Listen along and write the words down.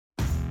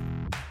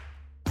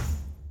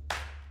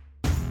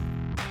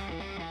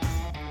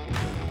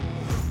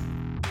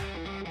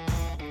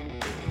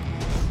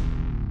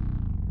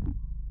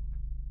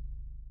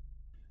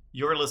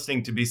You're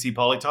listening to BC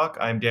Polytalk.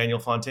 I'm Daniel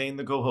Fontaine,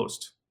 the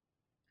co-host.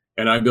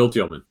 And I'm Bill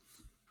Tillman.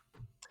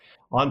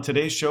 On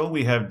today's show,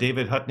 we have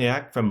David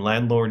Hutniak from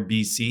Landlord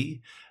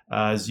BC.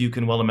 As you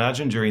can well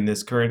imagine, during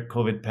this current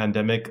COVID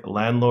pandemic,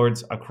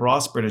 landlords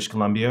across British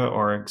Columbia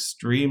are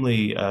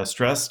extremely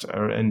stressed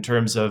in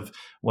terms of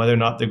whether or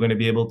not they're going to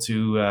be able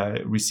to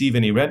receive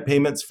any rent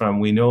payments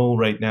from. We know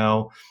right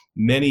now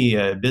many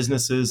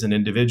businesses and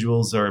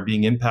individuals are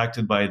being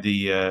impacted by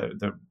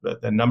the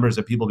numbers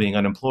of people being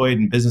unemployed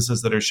and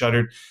businesses that are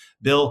shuttered.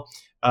 Bill,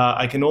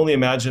 I can only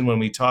imagine when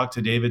we talk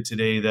to David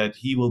today that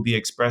he will be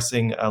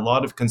expressing a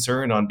lot of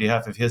concern on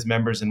behalf of his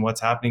members and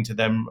what's happening to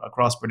them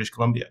across British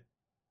Columbia.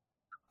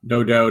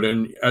 No doubt.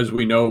 And as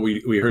we know,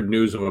 we heard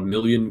news of 1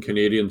 million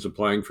Canadians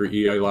applying for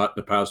EILAT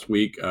the past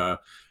week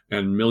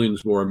and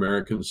millions more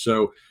Americans.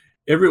 So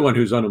everyone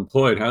who's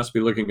unemployed has to be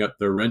looking at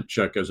their rent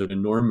check as an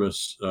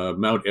enormous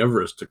Mount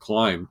Everest to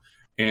climb.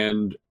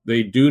 And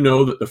they do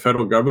know that the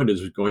federal government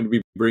is going to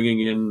be bringing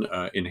in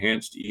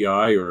enhanced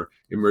EI or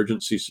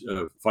emergency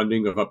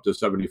funding of up to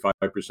 75%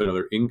 of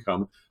their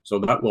income. So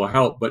that will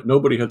help. But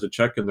nobody has a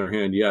check in their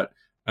hand yet.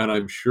 And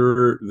I'm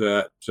sure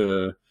that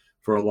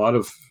for a lot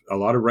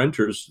of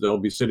renters, they'll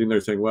be sitting there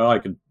saying, well, I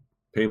can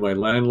pay my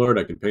landlord,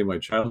 I can pay my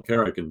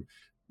childcare, I can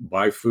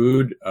buy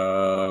food.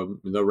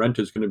 The rent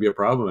is going to be a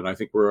problem. And I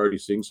think we're already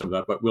seeing some of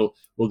that. But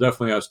we'll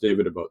definitely ask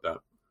David about that.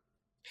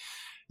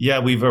 Yeah,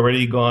 we've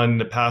already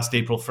gone past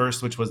April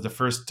 1st, which was the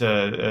first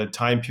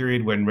time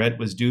period when rent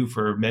was due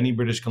for many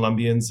British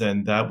Columbians.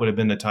 And that would have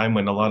been a time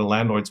when a lot of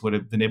landlords would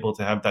have been able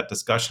to have that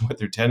discussion with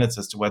their tenants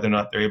as to whether or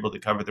not they're able to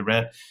cover the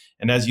rent.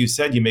 And as you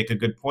said, you make a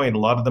good point. A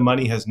lot of the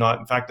money has not,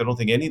 in fact, I don't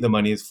think any of the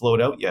money has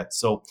flowed out yet.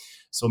 So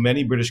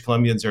many British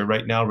Columbians are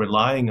right now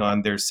relying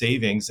on their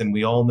savings. And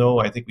we all know,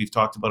 I think we've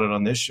talked about it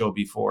on this show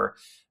before,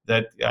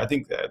 that I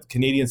think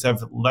Canadians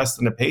have less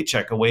than a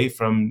paycheck away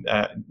from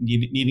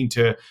needing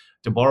to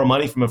borrow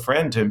money from a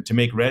friend to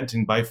make rent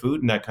and buy food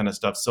and that kind of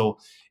stuff. So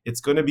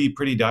it's going to be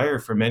pretty dire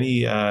for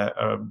many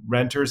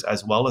renters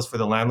as well as for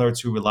the landlords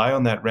who rely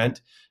on that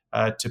rent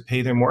to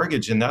pay their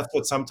mortgage. And that's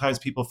what sometimes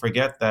people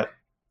forget, that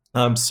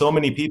so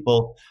many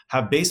people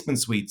have basement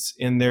suites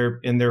in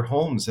their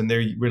homes and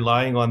they're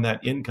relying on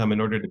that income in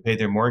order to pay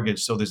their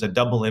mortgage. So there's a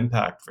double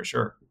impact for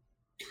sure.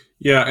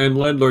 Yeah, and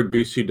Landlord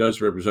BC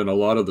does represent a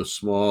lot of the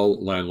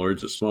small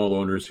landlords, the small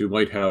owners who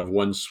might have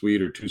one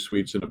suite or two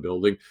suites in a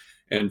building.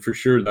 And for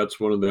sure, that's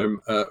one of them.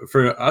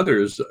 For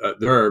others,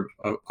 there are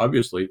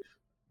obviously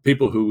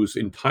people whose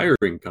entire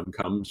income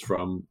comes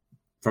from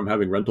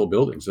having rental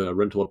buildings,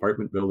 rental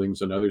apartment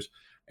buildings and others.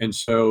 And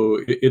so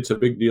it's a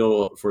big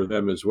deal for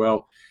them as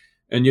well.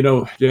 And, you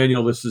know,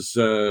 Daniel, this is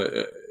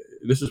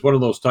one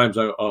of those times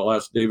I'll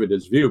ask David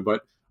his view,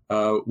 but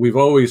we've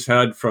always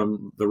had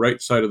from the right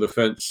side of the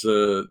fence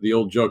the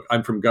old joke,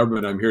 I'm from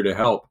government, I'm here to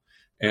help.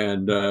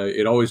 And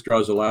it always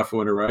draws a laugh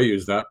whenever I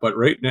use that. But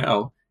right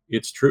now,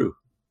 it's true.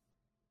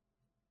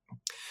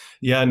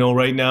 Yeah, no,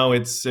 right now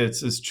it's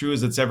as true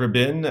as it's ever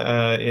been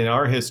in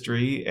our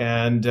history.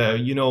 And,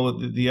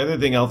 the other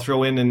thing I'll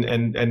throw in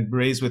and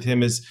raise with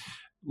him is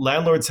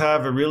landlords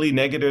have a really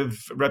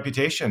negative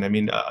reputation. I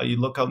mean, you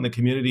look out in the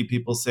community,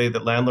 people say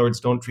that landlords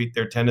don't treat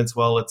their tenants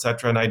well, et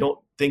cetera. And I don't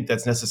think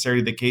that's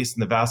necessarily the case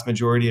in the vast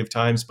majority of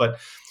times. But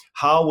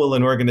how will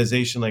an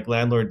organization like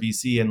Landlord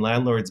BC and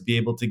landlords be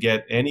able to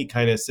get any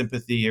kind of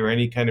sympathy or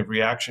any kind of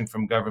reaction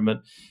from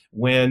government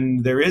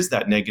when there is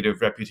that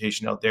negative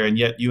reputation out there? And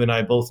yet you and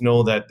I both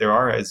know that there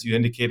are, as you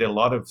indicated, a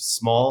lot of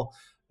small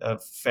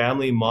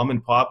family, mom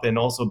and pop, and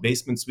also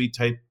basement suite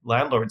type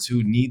landlords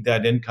who need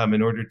that income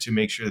in order to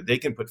make sure that they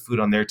can put food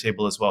on their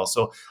table as well.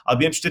 So I'll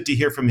be interested to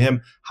hear from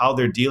him how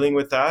they're dealing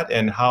with that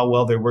and how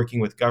well they're working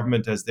with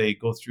government as they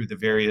go through the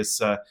various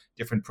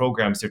different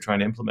programs they're trying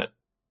to implement.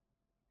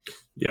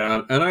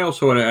 Yeah, and I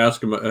also want to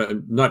ask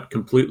him, not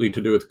completely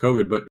to do with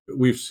COVID, but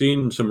we've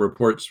seen some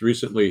reports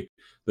recently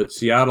that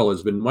Seattle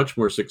has been much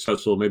more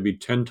successful, maybe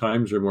 10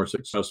 times or more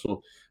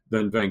successful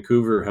than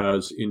Vancouver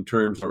has in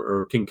terms,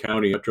 or King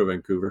County, Metro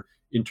Vancouver,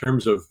 in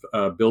terms of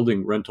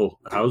building rental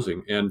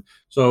housing. And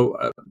so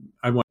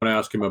I want to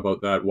ask him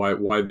about that,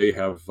 why they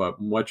have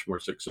much more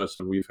success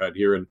than we've had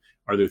here, and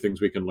are there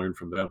things we can learn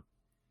from them?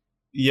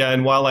 Yeah,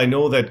 and while I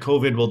know that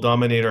COVID will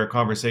dominate our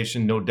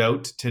conversation, no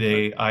doubt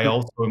today, I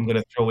also am going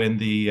to throw in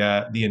the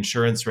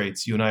insurance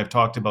rates. You and I have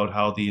talked about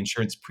how the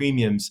insurance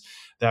premiums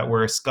that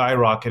were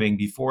skyrocketing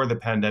before the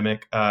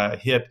pandemic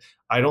hit.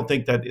 I don't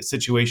think that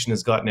situation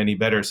has gotten any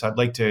better. So I'd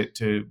like to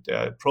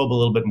probe a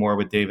little bit more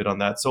with David on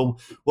that. So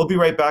we'll be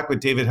right back with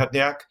David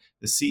Hutniak,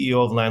 the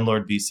CEO of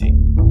Landlord BC.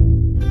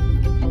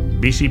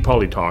 BC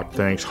Polytalk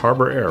thanks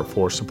Harbour Air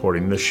for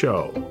supporting the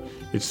show.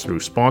 It's through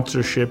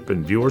sponsorship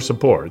and viewer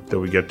support that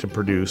we get to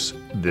produce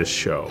this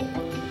show.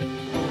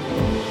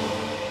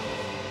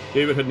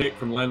 David Hutniak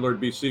from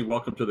Landlord BC,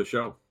 welcome to the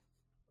show.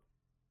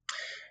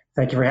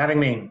 Thank you for having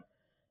me.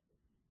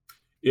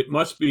 It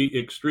must be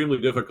extremely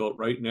difficult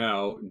right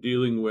now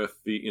dealing with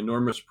the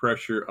enormous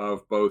pressure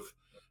of both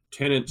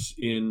tenants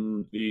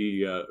in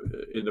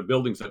the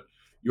buildings that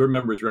your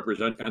members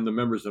represent and the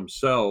members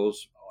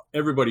themselves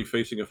everybody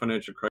facing a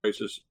financial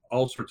crisis,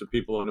 all sorts of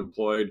people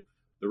unemployed,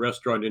 the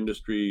restaurant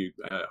industry,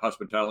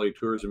 hospitality,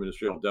 tourism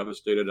industry all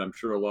devastated. I'm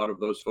sure a lot of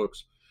those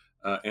folks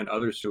and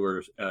others who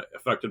are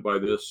affected by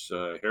this,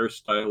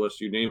 hairstylists,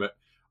 you name it,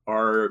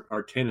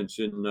 are tenants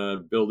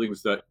in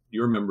buildings that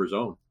your members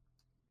own.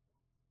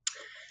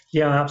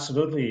 Yeah,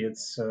 absolutely.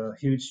 It's a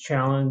huge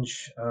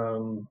challenge.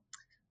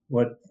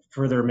 What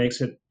further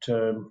makes it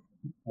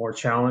more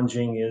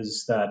challenging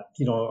is that,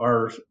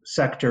 our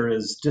sector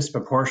is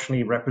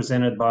disproportionately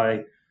represented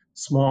by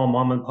small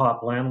mom and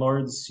pop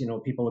landlords,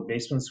 people with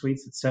basement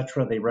suites, et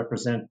cetera. They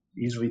represent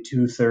easily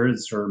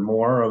 2/3 or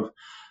more of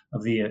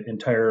the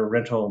entire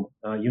rental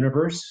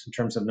universe in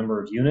terms of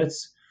number of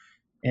units.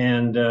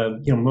 And,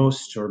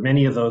 most or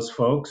many of those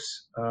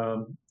folks,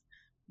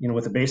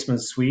 with a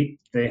basement suite,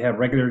 they have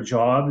regular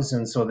jobs,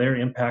 and so they're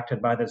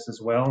impacted by this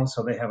as well. And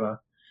so they have a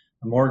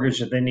mortgage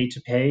that they need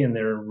to pay, and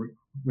they're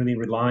really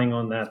relying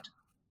on that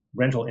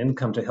rental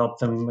income to help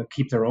them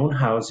keep their own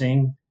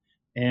housing.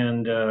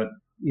 And the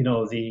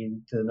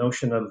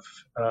notion of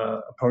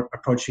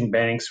approaching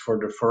banks for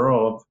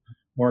deferral of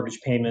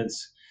mortgage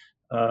payments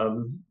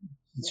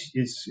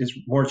is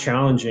more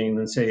challenging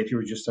than, say, if you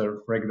were just a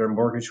regular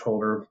mortgage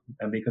holder,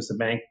 because the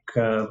bank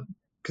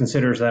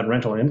considers that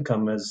rental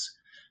income as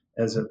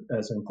an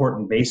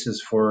important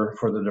basis for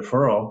the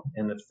deferral.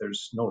 And if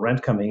there's no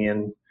rent coming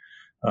in,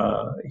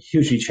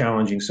 hugely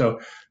challenging. So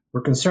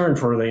we're concerned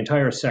for the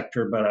entire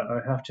sector, but I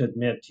have to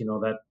admit,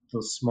 that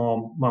those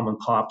small mom and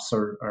pops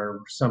are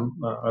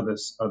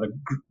the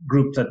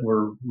group that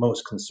we're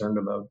most concerned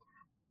about.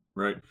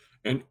 Right.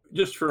 And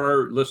just for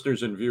our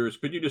listeners and viewers,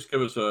 could you just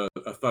give us a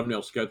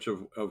thumbnail sketch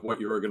of what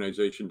your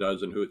organization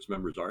does and who its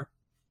members are?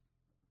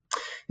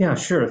 Yeah,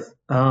 sure.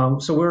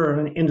 So we're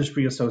an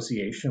industry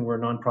association.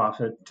 We're a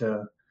nonprofit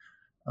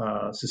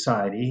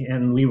society,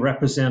 and we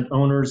represent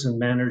owners and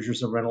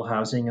managers of rental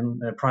housing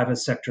and private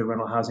sector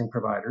rental housing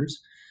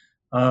providers.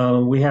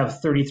 We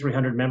have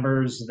 3,300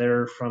 members.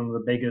 They're from the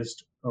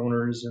biggest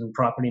owners and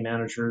property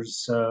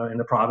managers in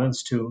the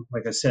province to,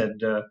 like I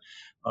said,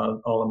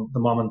 all of the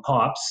mom and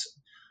pops.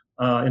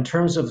 In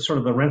terms of sort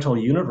of the rental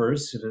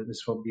universe,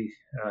 this will be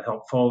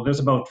helpful. There's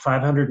about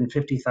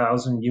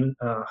 550,000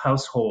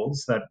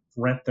 households that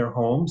rent their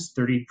homes,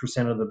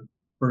 30% of the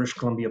British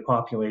Columbia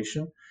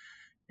population.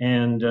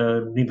 And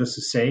needless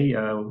to say,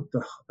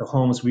 the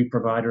homes we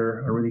provide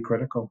are really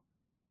critical.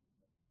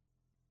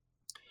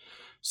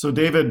 So,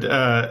 David,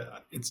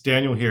 it's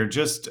Daniel here.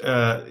 Just,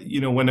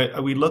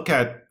 when we look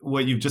at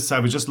what you've just, I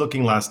was just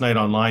looking last night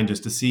online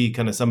just to see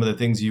kind of some of the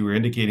things you were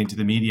indicating to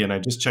the media. And I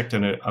just checked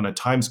on a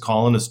Times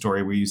columnist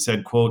story where you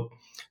said, quote,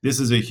 "This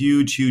is a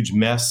huge, huge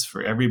mess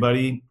for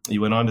everybody." You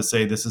went on to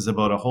say this is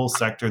about a whole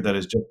sector that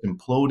is just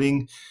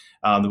imploding.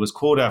 There was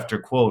quote after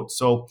quote.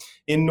 So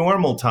in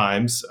normal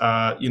times,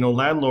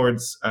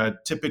 landlords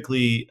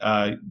typically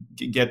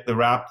get the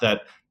rap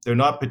that they're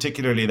not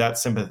particularly that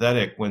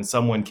sympathetic when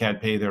someone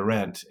can't pay their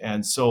rent.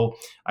 And so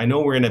I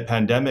know we're in a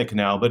pandemic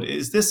now, but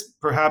is this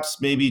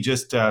perhaps maybe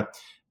just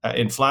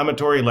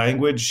inflammatory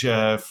language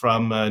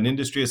from an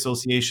industry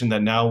association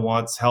that now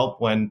wants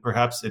help when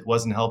perhaps it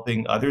wasn't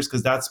helping others?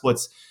 Because that's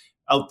what's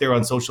out there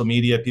on social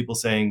media, people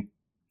saying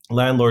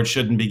landlords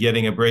shouldn't be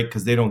getting a break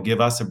because they don't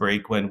give us a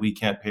break when we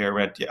can't pay our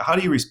rent. How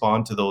do you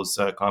respond to those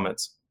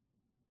comments?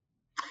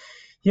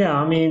 Yeah,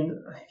 I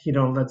mean,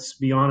 let's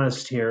be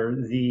honest here.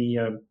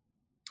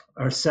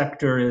 Our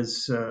sector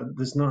is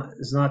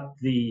not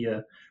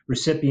the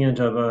recipient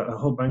of a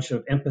whole bunch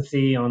of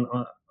empathy on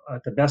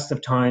at the best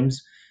of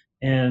times,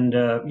 and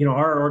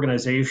our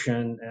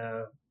organization,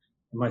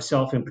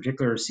 myself in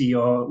particular,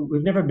 CEO,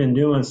 we've never been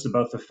nuanced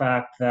about the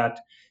fact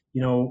that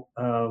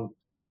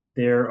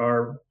there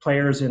are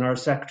players in our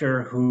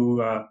sector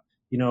who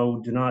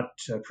do not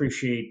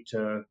appreciate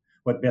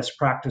what best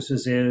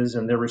practices is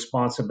and their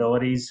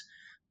responsibilities.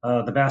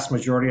 The vast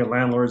majority of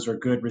landlords are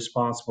good,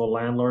 responsible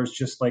landlords,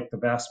 just like the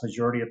vast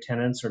majority of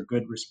tenants are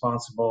good,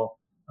 responsible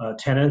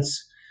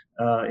tenants.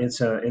 It's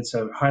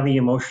a highly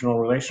emotional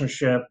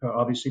relationship,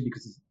 obviously,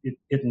 because it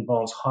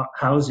involves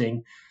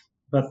housing.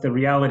 But the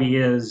reality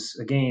is,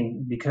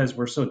 again, because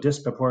we're so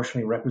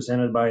disproportionately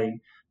represented by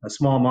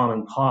small mom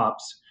and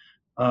pops,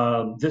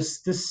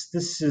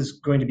 this is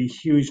going to be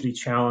hugely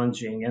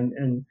challenging.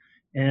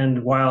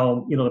 And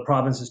while the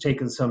province has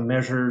taken some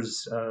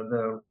measures,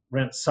 the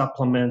rent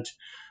supplement,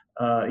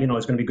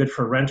 is going to be good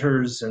for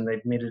renters, and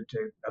they've made it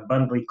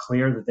abundantly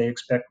clear that they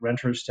expect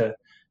renters to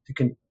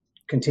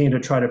continue to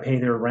try to pay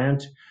their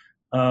rent.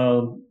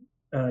 At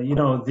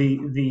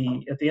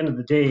the end of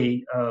the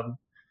day,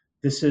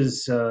 this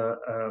is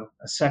a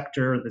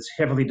sector that's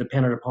heavily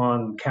dependent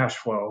upon cash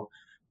flow,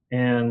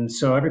 and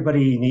so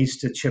everybody needs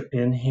to chip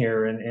in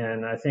here.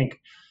 And I think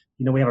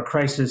we have a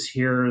crisis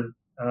here.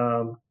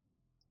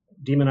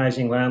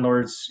 Demonizing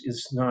landlords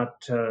is not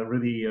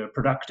really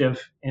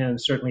productive, and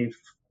certainly in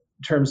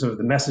terms of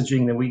the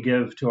messaging that we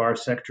give to our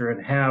sector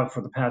and have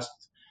for the past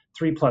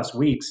 3+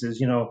 weeks is,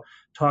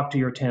 talk to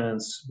your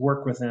tenants,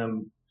 work with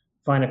them,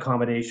 find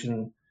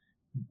accommodation,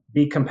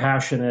 be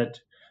compassionate,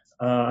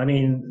 I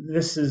mean,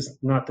 this is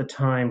not the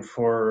time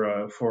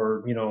for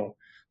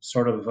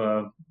sort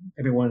of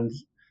everyone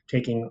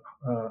taking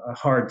a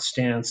hard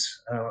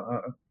stance,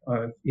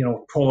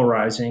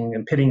 polarizing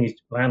and pitting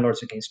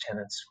landlords against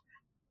tenants.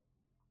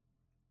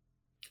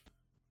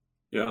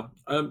 Yeah.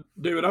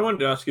 David, I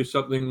wanted to ask you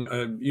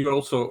something. You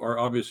also are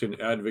obviously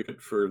an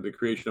advocate for the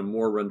creation of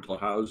more rental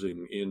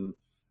housing in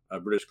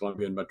British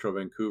Columbia and Metro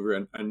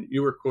Vancouver. And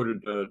you were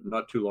quoted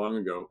not too long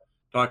ago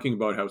talking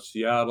about how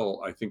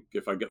Seattle, I think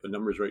if I get the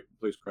numbers right,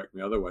 please correct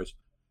me otherwise,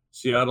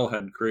 Seattle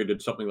had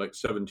created something like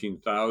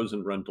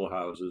 17,000 rental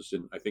houses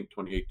in, I think,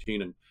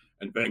 2018,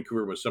 and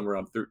Vancouver was somewhere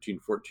around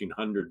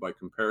 1,400 by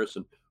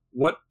comparison.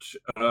 What,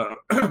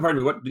 pardon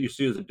me, what do you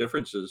see as the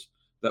differences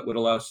that would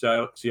allow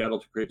Seattle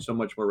to create so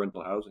much more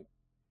rental housing?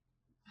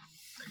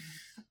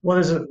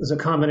 Well, there's a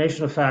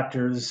combination of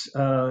factors.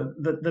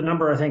 The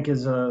number, I think,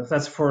 is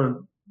that's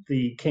for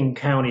the King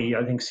County.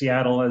 I think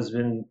Seattle has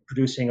been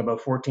producing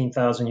about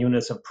 14,000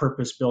 units of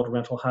purpose-built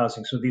rental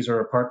housing. So these are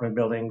apartment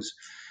buildings,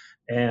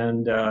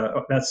 and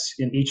that's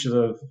in each of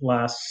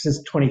the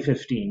since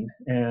 2015.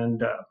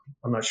 And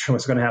I'm not sure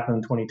what's going to happen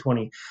in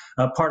 2020.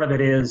 Part of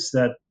it is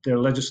that their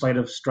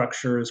legislative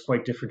structure is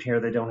quite different here.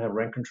 They don't have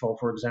rent control,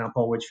 for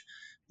example, which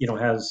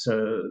has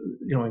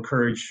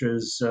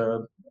encourages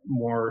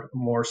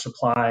more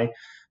supply,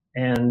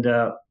 and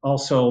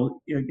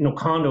also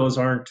condos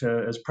aren't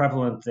as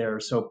prevalent there.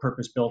 So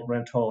purpose-built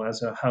rental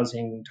as a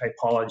housing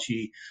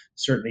typology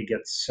certainly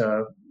gets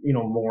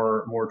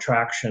more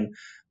traction.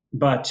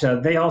 But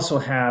they also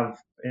have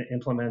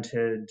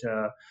implemented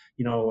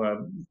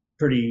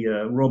pretty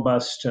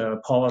robust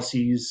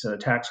policies,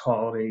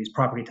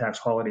 property tax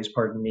holidays,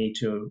 pardon me,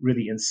 to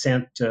really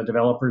incent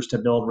developers to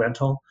build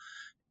rental.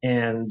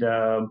 And,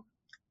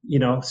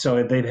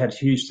 so they've had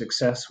huge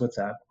success with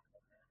that.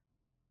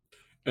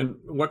 And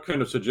what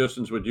kind of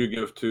suggestions would you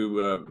give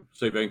to,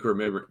 say,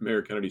 Vancouver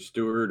Mayor Kennedy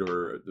Stewart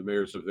or the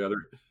mayors of the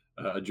other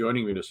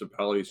adjoining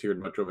municipalities here in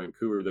Metro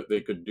Vancouver that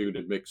they could do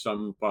to make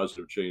some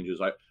positive changes?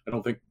 I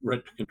don't think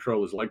rent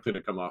control is likely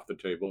to come off the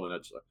table, and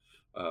that's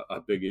a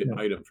big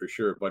item for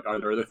sure. But are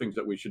there other things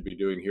that we should be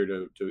doing here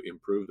to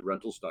improve the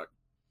rental stock?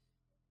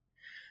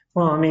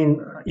 Well, I mean,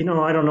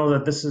 I don't know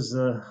that this is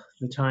the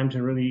time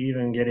to really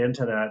even get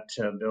into that,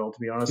 Bill, to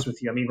be honest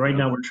with you. I mean, right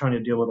now we're trying to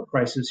deal with a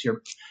crisis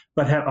here.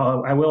 But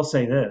I will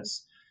say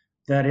this,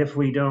 that if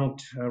we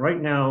don't,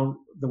 right now,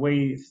 the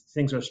way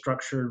things are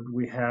structured,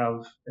 we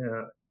have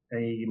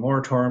a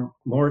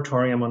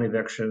moratorium on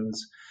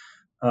evictions.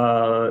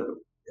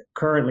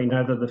 Currently,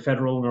 neither the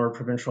federal nor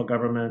provincial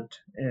government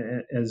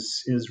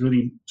is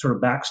really sort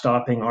of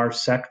backstopping our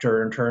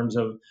sector in terms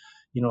of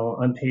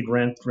unpaid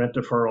rent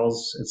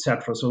deferrals,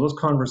 etc. So those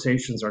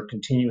conversations are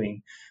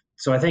continuing.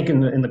 So I think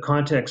in the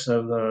context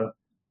of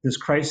this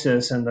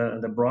crisis and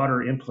the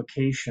broader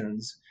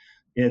implications,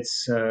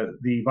 it's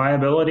the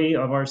viability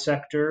of our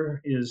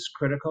sector is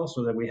critical,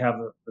 so that we have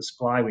the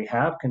supply we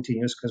have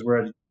continues, because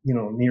we're at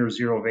near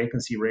zero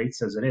vacancy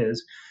rates as it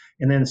is.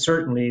 And then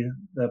certainly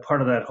the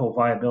part of that whole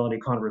viability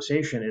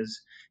conversation is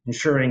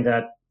ensuring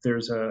that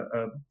there's a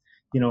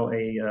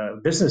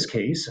business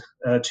case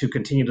to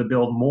continue to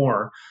build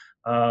more.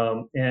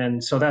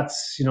 And so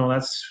that's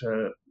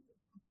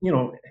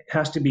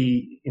has to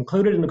be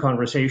included in the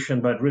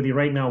conversation. But really,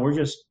 right now, we're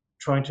just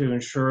trying to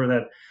ensure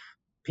that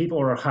people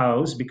are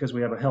housed, because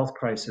we have a health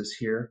crisis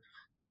here,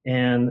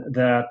 and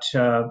that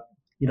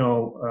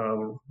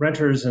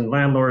renters and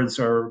landlords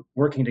are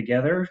working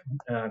together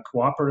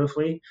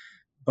cooperatively.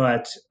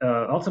 But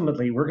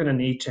ultimately, we're going to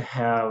need to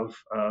have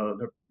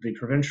the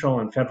provincial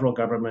and federal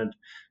government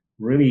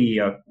really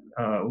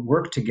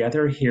work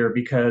together here,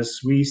 because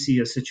we see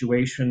a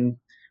situation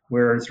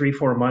where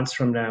 3-4 months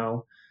from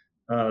now,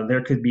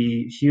 there could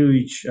be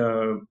huge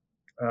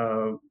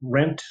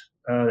rent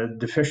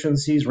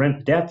deficiencies,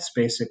 rent debts,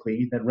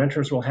 basically, that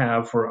renters will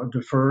have for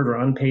deferred or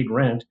unpaid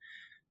rent.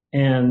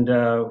 And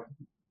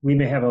we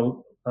may have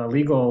a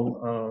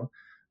legal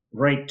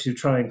right to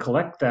try and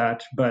collect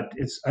that, but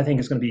I think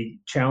it's going to be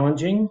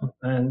challenging.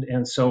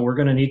 And so we're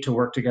going to need to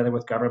work together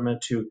with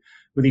government to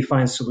really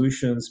find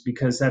solutions,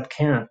 because it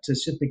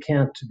simply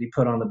can't be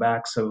put on the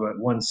backs of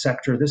one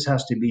sector. This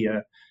has to be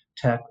a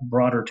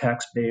broader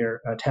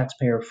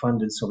taxpayer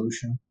funded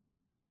solution.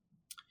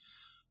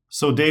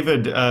 So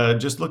David,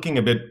 just looking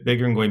a bit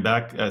bigger and going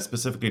back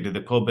specifically to the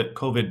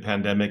COVID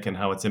pandemic and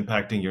how it's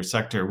impacting your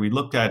sector, we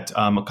looked at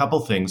a couple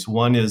things.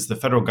 One is the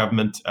federal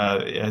government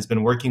has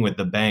been working with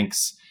the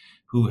banks,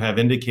 who have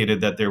indicated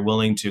that they're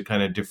willing to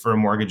kind of defer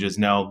mortgages.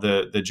 Now,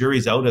 the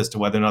jury's out as to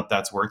whether or not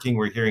that's working.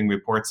 We're hearing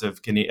reports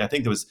of, I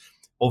think there was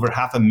over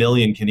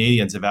 500,000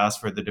 Canadians have asked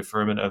for the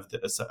deferment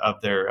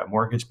of their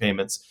mortgage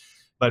payments.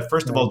 But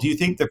first of all, do you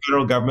think the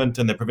federal government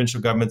and the provincial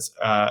governments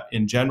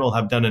in general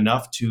have done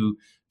enough to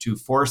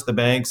force the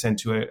banks and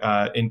to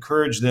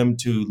encourage them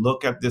to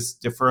look at this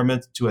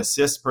deferment, to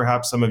assist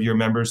perhaps some of your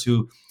members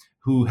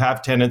who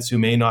have tenants who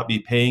may not be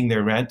paying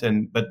their rent,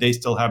 but they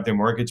still have their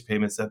mortgage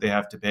payments that they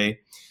have to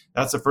pay?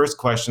 That's the first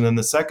question. And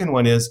the second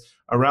one is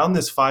around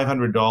this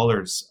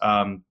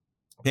 $500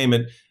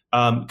 payment.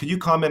 Could you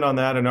comment on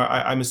that? And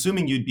I'm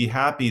assuming you'd be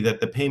happy that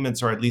the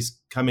payments are at least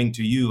coming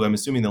to you. I'm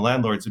assuming the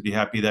landlords would be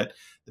happy that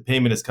the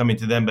payment is coming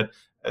to them. But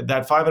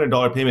that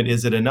 $500 payment,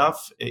 is it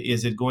enough?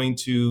 Is it going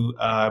to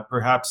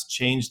perhaps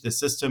change the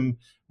system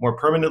more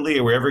permanently?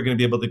 Are we ever going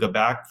to be able to go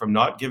back from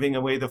not giving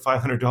away the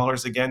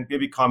 $500 again?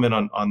 Maybe comment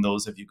on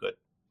those if you could.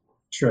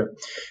 Sure.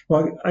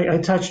 Well, I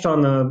touched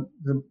on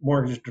the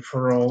mortgage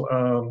deferral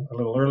a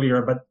little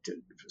earlier, but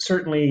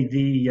certainly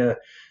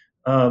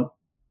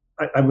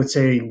I would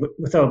say,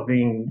 without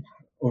being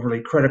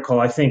overly critical,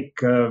 I think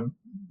the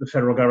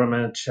federal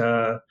government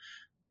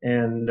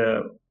and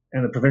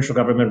the provincial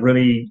government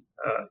really,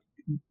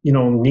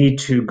 need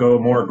to go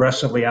more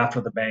aggressively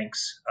after the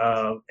banks.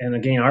 And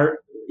again,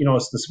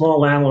 it's the small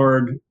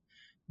landlord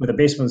with a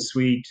basement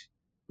suite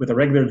with a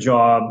regular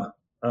job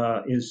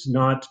is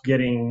not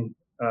getting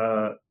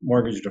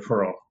mortgage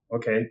deferral.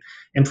 Okay.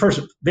 And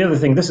first, the other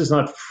thing, this is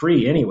not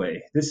free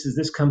anyway.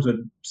 This comes with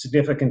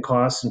significant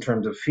costs in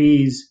terms of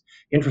fees.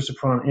 Interest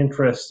upon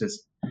interest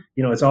is,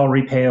 it's all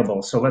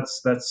repayable. So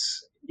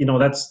that's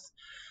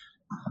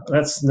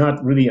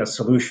not really a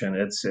solution.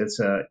 It's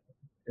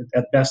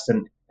at best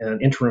an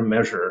interim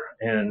measure,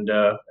 and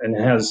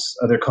it has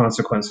other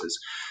consequences.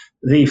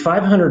 The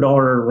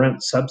 $500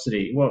 rent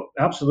subsidy, well,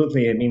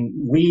 absolutely. I mean,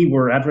 we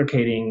were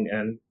advocating,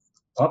 and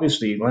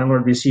obviously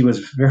Landlord BC was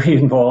very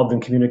involved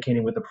in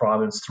communicating with the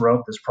province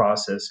throughout this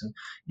process, and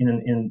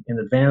in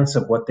advance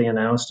of what they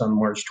announced on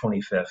March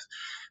 25th.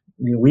 I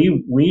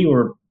mean, we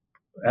were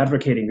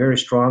advocating very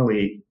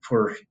strongly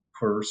for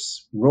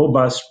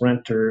robust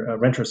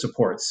renter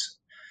supports,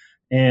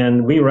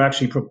 and we were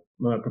actually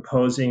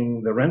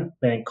proposing the rent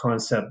bank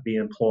concept be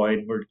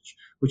employed,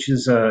 which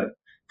is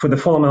for the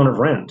full amount of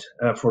rent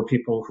for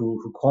people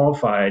who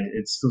qualified.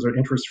 Those are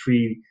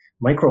interest-free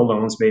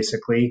microloans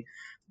basically,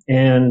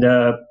 and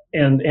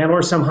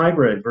or some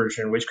hybrid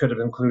version, which could have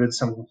included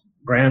some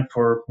grant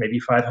for maybe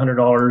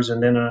 $500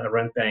 and then a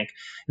rent bank.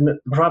 And the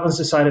province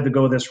decided to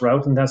go this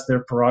route, and that's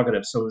their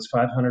prerogative. So it was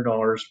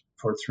 $500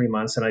 for 3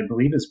 months, and I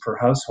believe it's per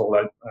household.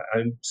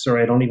 I'm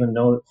sorry, I don't even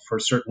know for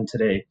certain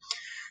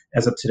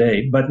as of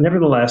today. But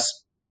nevertheless,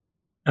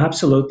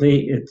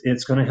 absolutely,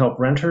 it's going to help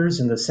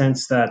renters in the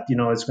sense that,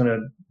 it's going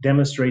to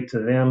demonstrate to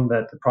them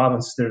that the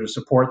province is there to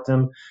support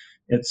them.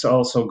 It's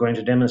also going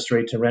to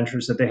demonstrate to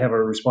renters that they have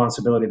a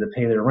responsibility to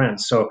pay their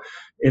rent. So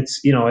it's,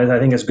 I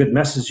think it's good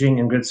messaging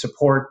and good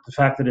support. The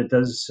fact that it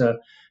does,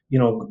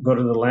 go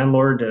to the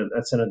landlord,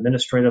 that's an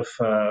administrative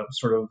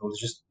sort of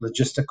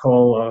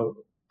logistical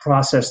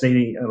process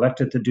they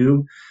elected to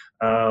do.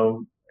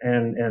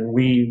 And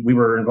we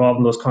were involved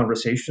in those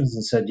conversations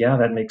and said, yeah,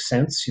 that makes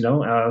sense,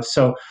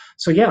 So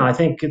yeah, I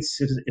think it's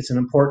an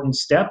important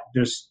step.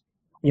 There's,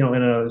 in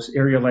an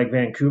area like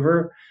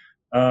Vancouver,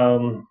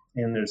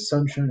 and there's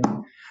sunshine,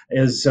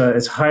 is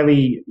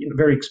highly,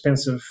 very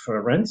expensive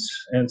rents,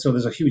 and so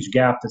there's a huge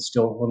gap that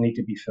still will need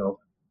to be filled.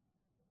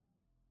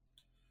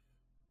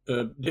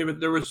 David,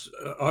 there was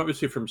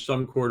obviously from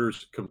some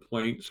quarters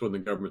complaints when the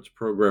government's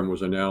program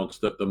was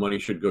announced that the money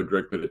should go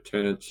directly to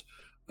tenants.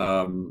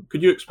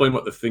 Could you explain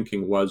what the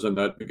thinking was on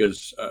that?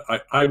 Because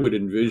I would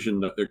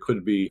envision that there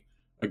could be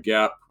a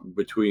gap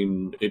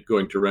between it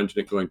going to rent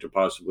and it going to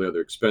possibly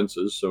other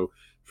expenses. So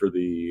for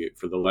the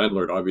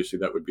landlord, obviously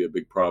that would be a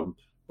big problem.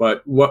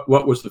 But what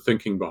was the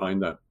thinking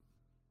behind that?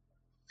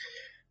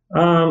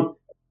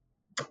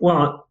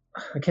 Well,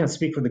 I can't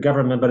speak for the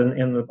government, but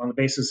on the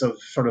basis of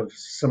sort of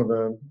some of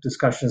the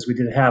discussions we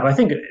did have, I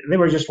think they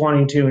were just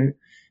wanting to.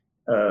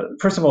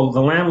 First of all,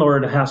 the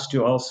landlord has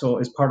to also,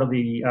 as part of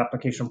the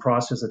application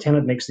process, the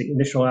tenant makes the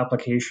initial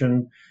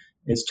application.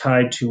 It's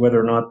tied to whether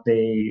or not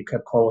they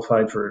have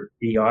qualified for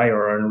EI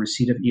or are in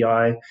receipt of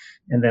EI,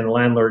 and then the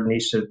landlord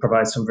needs to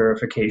provide some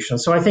verification.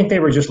 So I think they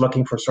were just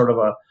looking for sort of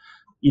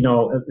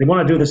they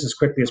want to do this as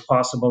quickly as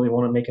possible. They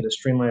want to make it as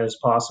streamlined as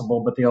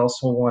possible, but they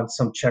also want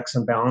some checks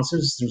and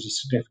balances. There's a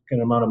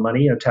significant amount of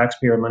money,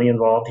 taxpayer money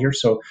involved here.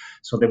 So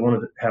they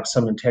wanted to have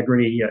some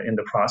integrity in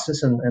the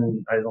process,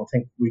 and I don't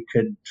think we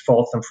could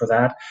fault them for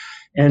that.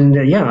 And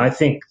I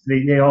think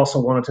they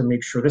also wanted to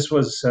make sure this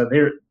was,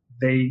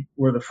 they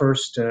were the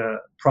first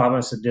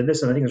province that did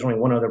this, and I think there's only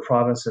one other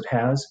province that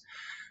has.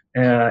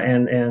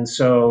 And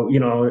so,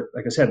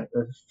 like I said,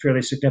 a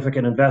fairly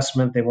significant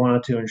investment. They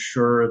wanted to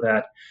ensure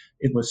that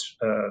it was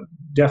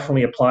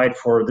definitely applied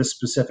for this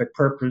specific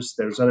purpose.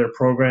 There's other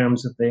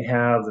programs that they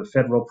have, the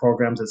federal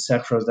programs, et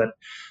cetera, that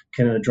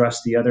can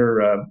address the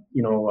other,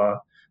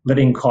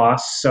 living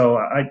costs. So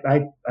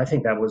I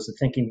think that was the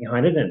thinking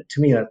behind it. And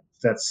to me,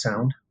 that's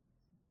sound.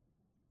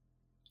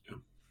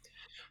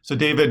 So,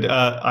 David,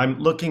 I'm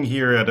looking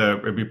here at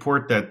a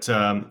report that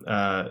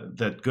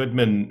that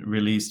Goodman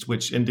released,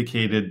 which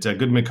indicated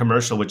Goodman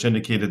Commercial, which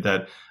indicated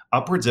that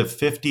upwards of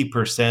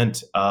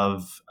 50%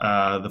 of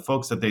the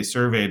folks that they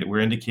surveyed were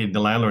indicating to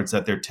landlords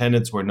that their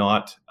tenants were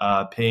not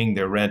paying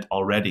their rent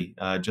already,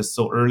 just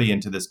so early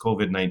into this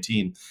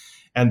COVID-19.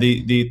 And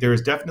there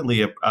is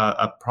definitely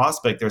a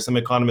prospect there. Some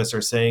economists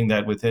are saying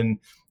that within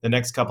the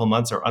next couple of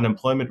months, our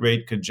unemployment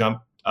rate could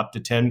jump up to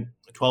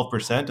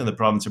 12% in the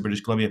province of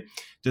British Columbia.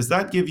 Does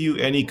that give you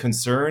any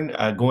concern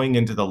going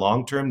into the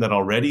long term that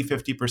already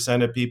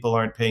 50% of people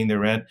aren't paying their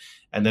rent?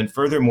 And then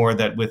furthermore,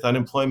 that with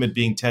unemployment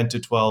being 10 to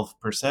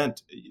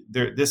 12%,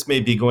 this may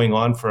be going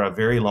on for a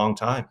very long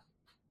time.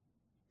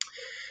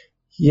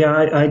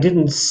 Yeah, I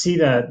didn't see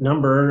that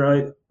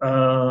number.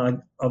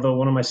 Although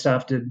one of my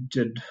staff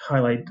did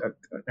highlight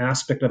an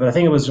aspect of it. I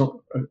think it was a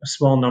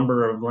small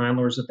number of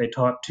landlords that they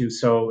talked to.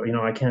 So,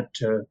 I can't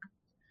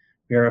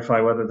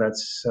verify whether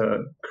that's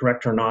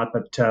correct or not.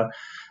 But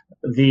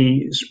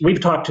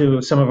we've talked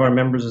to some of our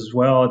members as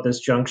well at this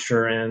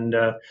juncture, and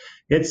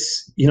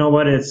it's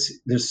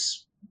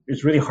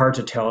really hard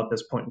to tell at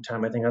this point in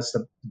time. I think that's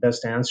the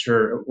best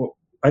answer.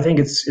 I think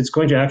it's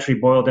going to actually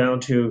boil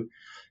down to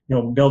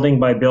building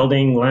by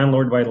building,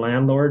 landlord by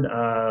landlord,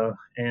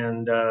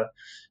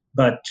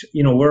 but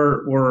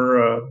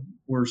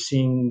we're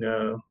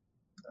seeing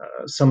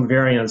some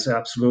variance,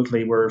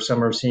 absolutely, where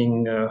some are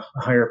seeing a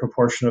higher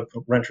proportion of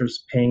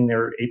renters paying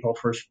their April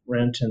 1st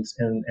rent,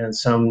 and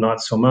some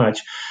not so much.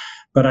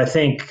 But I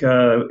think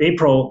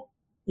April,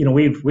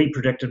 we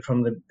predicted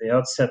from the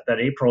outset that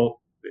April,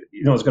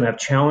 is going to have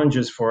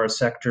challenges for our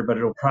sector, but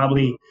it's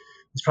probably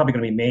going to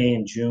be May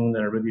and June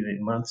that are really the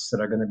months that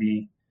are going to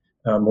be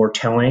more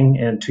telling.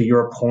 And to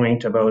your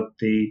point about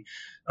the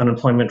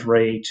unemployment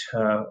rate,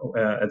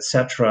 et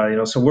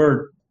cetera,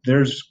 so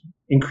there's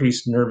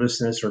increased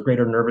nervousness or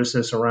greater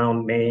nervousness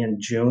around May and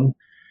June.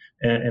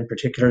 And in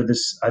particular,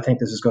 I think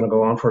this is going to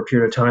go on for a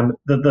period of time.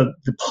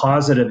 The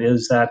positive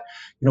is that,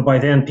 by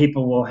then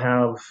people will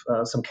have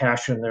some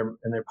cash in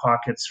their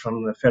pockets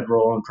from the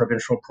federal and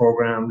provincial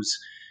programs.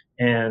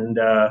 And,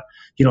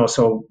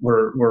 so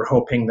we're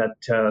hoping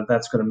that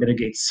that's going to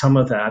mitigate some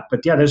of that. But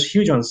yeah, there's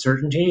huge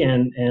uncertainty,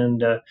 and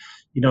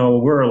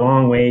we're a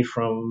long way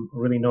from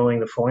really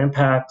knowing the full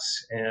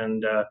impacts.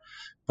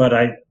 But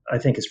I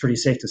think it's pretty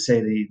safe to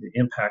say the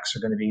impacts are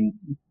going to be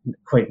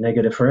quite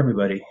negative for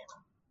everybody.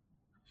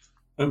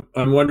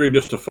 I'm wondering,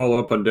 just to follow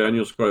up on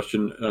Daniel's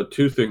question,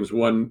 two things.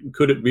 One,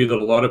 could it be that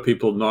a lot of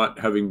people not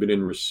having been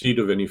in receipt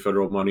of any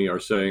federal money are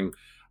saying,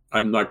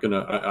 I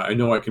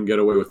know I can get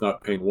away with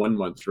not paying 1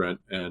 month's rent,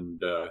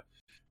 and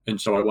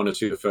so I want to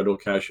see the federal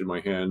cash in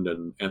my hand,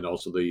 and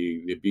also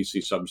the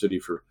BC subsidy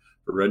for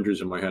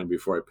renters in my hand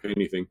before I pay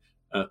anything.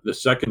 The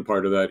second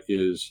part of that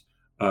is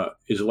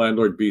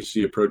Landlord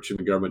BC approaching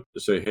the government to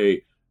say,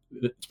 hey,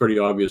 it's pretty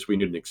obvious we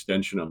need an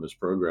extension on this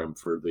program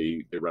for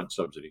the rent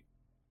subsidy?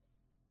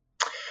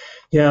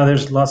 Yeah,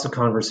 there's lots of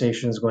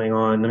conversations going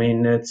on. I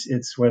mean,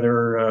 it's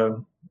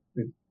whether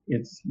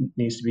it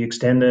needs to be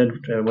extended,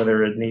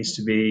 whether it needs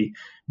to be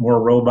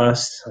more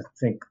robust. I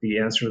think the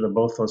answer to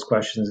both those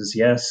questions is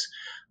yes.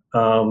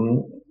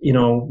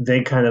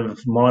 They kind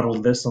of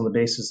modeled this on the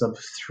basis of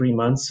 3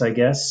 months, I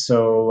guess.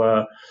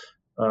 So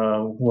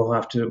we'll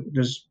have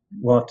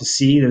to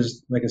see.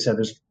 There's, like I said,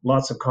 there's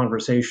lots of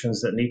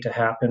conversations that need to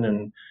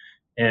happen,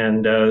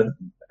 and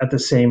at the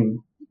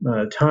same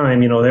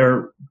time,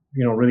 they're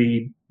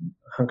really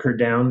hunkered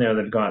down there.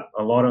 They've got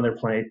a lot on their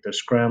plate. They're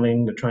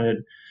scrambling. They're trying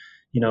to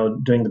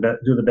do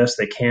the best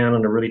they can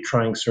under really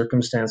trying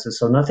circumstances.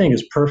 So nothing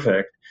is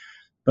perfect,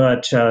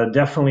 but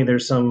definitely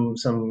there's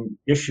some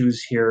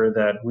issues here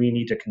that we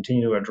need to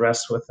continue to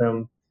address with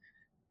them.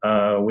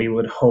 We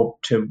would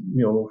hope to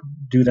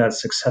do that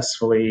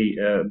successfully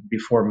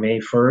before May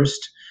 1st,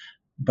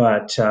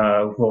 but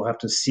we'll have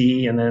to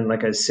see. And then,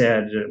 like I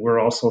said, we're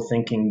also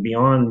thinking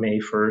beyond May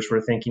 1st.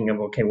 We're thinking of,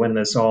 okay, when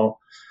this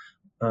all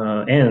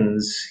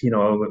ends,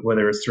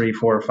 whether it's 3,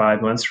 4, or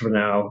 5 months from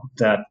now,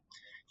 that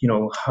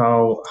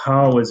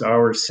how is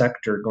our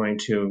sector going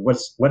to, what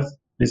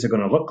is it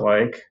going to look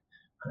like,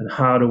 and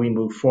how do we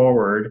move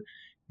forward?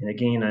 And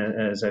again,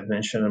 as I've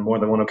mentioned on more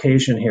than one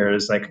occasion here,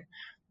 is like,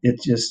 it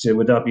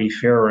would not be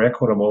fair or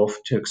equitable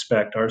to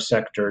expect our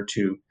sector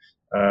to,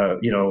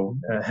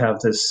 have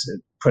this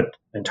put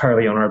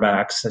entirely on our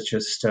backs. That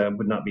just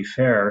would not be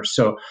fair.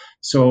 So,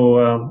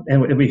 and it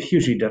would be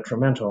hugely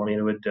detrimental. I mean,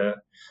 it would,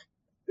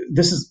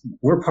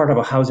 we're part of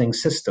a housing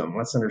system.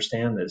 Let's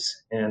understand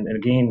this. And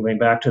again, going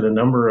back to the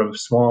number of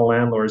small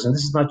landlords, and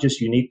this is not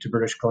just unique to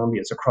British Columbia,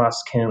 it's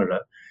across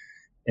Canada.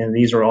 And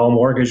these are all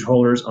mortgage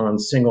holders on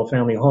single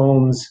family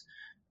homes.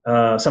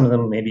 Some of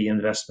them may be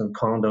investment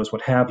condos,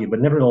 what have you. But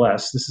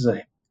nevertheless, this is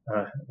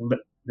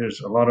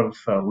there's a lot of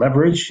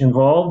leverage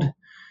involved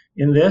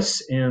in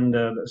this, and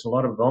there's a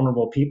lot of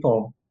vulnerable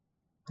people.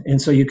 And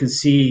so you could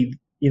see,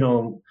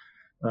 the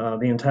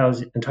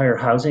entire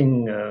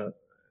housing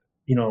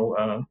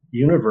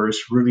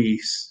universe really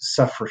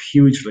suffer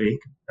hugely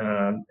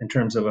in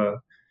terms of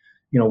a,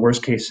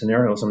 worst case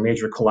scenarios, a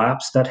major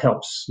collapse. That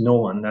helps no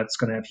one. That's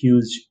going to have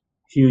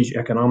huge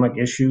economic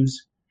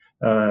issues.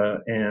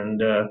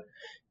 And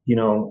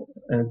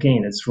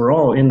again, we're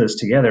all in this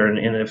together.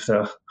 And if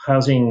the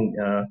housing,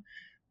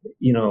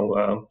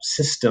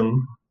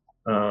 system,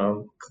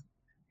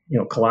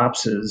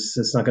 collapses,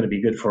 it's not going to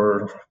be good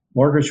for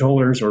mortgage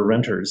holders or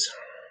renters.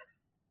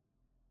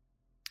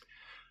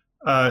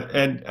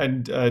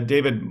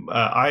 David,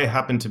 I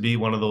happen to be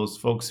one of those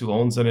folks who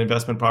owns an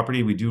investment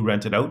property. We do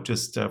rent it out,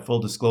 just full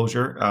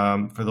disclosure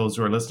for those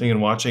who are listening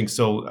and watching.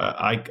 So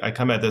I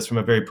come at this from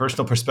a very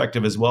personal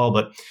perspective as well,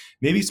 but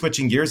maybe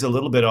switching gears a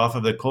little bit off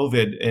of the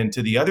COVID and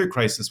to the other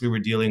crisis we were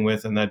dealing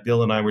with and that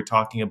Bill and I were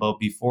talking about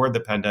before the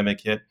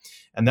pandemic hit,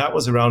 and that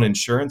was around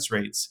insurance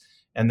rates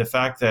and the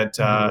fact that,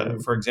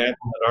 for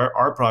example, at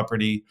our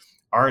property,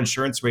 our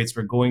insurance rates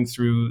were going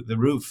through the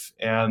roof,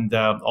 and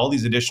all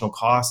these additional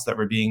costs that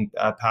were being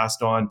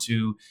passed on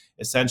to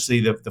essentially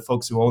the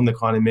folks who own the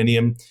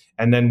condominium.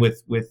 And then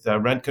with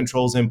rent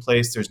controls in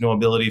place, there's no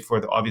ability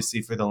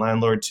obviously for the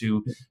landlord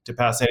to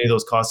pass any of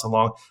those costs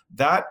along.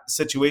 That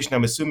situation,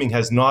 I'm assuming,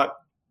 has not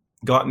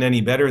gotten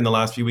any better in the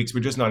last few weeks.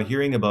 We're just not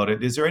hearing about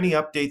it. Is there any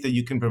update that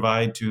you can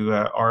provide to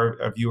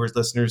our viewers,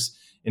 listeners,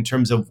 in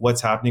terms of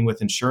what's happening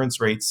with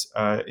insurance rates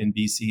in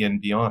BC and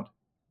beyond?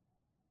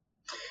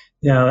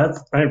 Yeah,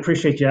 I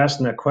appreciate you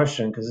asking that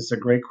question because it's a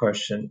great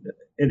question.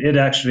 It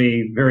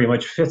actually very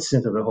much fits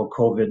into the whole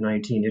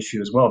COVID-19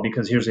 issue as well.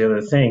 Because here's the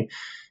other thing,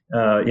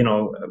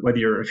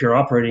 if you're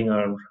operating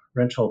a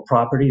rental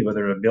property,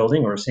 whether a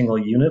building or a single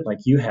unit like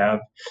you have,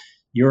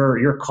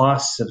 your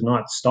costs have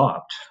not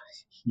stopped.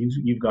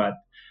 You've got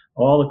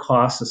all the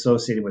costs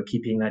associated with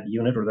keeping that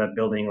unit or that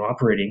building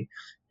operating,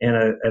 and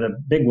a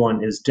big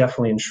one is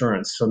definitely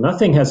insurance. So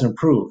nothing has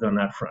improved on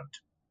that front.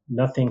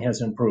 Nothing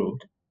has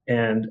improved,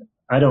 and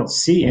I don't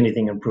see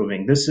anything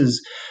improving.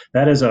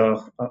 That is a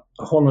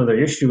whole other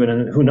issue,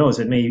 and who knows,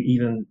 it may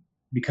even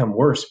become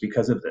worse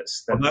because of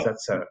this.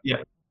 That's a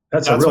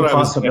real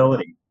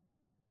possibility.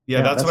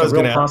 That's what I was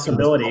going to ask.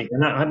 Possibility,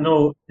 and I'm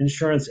no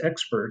insurance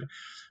expert,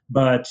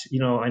 but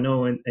I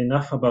know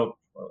enough about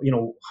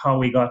how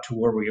we got to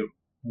where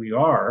we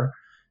are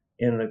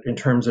in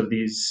terms of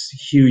these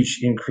huge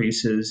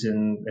increases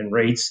in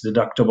rates,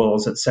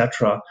 deductibles,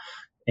 etc.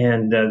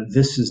 And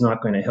this is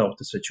not going to help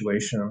the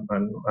situation.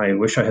 I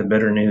wish I had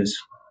better news.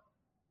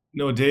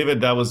 No,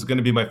 David, that was going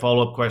to be my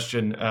follow-up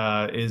question,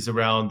 is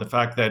around the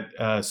fact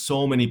that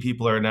so many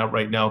people are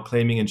right now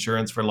claiming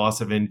insurance for loss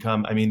of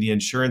income. I mean, the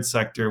insurance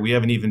sector, we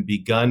haven't even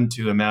begun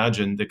to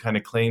imagine the kind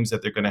of claims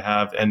that they're going to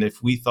have. And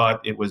if we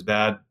thought it was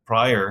bad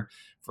prior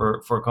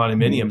for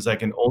condominiums, I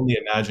can only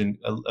imagine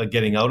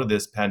getting out of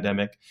this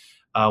pandemic,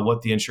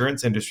 what the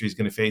insurance industry is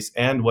going to face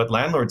and what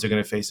landlords are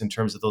going to face in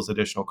terms of those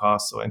additional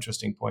costs. So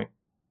interesting point.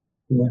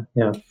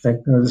 Yeah.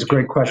 That's a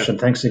great question.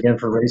 Thanks again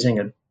for raising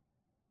it.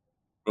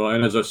 Well,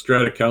 and as a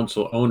strata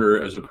council owner,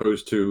 as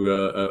opposed to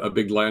a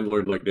big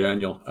landlord like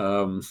Daniel,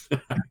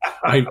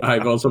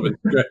 I've also been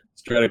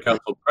strata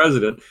council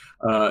president,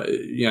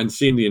 and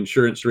seen the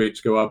insurance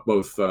rates go up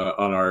both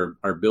on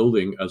our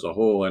building as a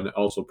whole and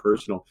also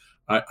personal.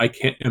 I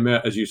can't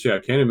imagine, as you say, I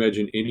can't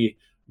imagine any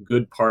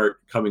good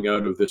part coming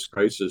out of this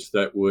crisis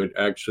that would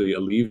actually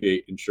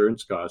alleviate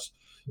insurance costs.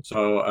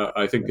 So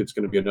I think it's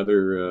going to be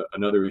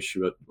another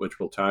issue which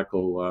we'll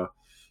tackle.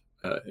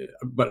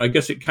 But I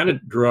guess it kind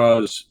of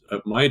draws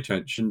my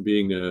attention,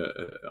 being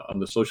on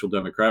the social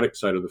democratic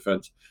side of the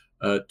fence,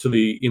 to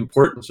the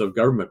importance of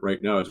government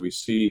right now as we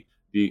see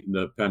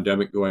the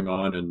pandemic going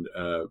on, and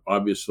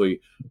obviously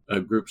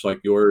groups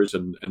like yours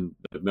and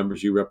the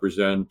members you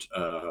represent,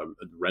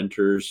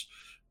 renters,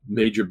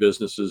 major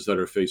businesses that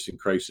are facing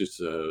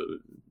crisis.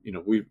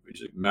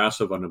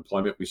 Massive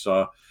unemployment. We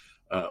saw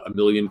 1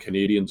 million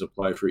Canadians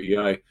apply for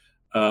EI.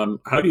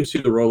 How do you see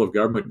the role of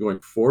government going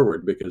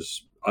forward?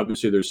 Because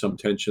obviously there's some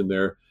tension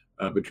there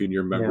between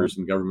your members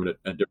and government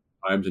at different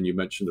times, and you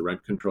mentioned the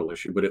rent control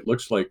issue, but it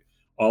looks like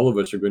all of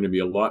us are going to be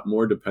a lot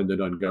more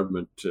dependent on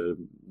government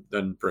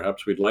than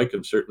perhaps we'd like,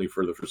 and certainly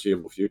for the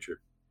foreseeable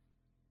future.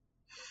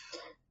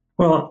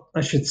 Well,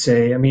 I should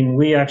say,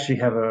 we actually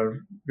have a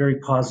very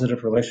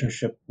positive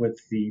relationship with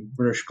the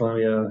British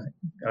Columbia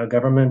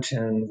government,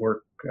 and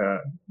work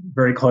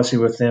very closely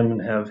with them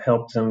and have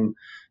helped them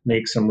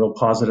make some real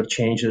positive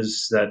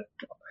changes that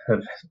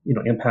have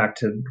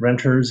impacted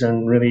renters,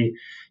 and really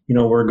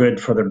we're good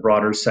for the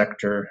broader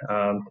sector.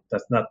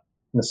 It's not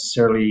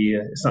necessarily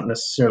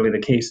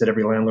the case that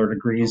every landlord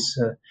agrees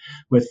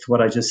with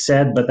what I just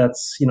said, but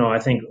that's I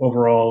think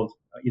overall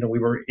we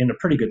were in a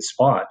pretty good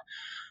spot,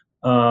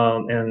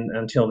 and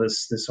until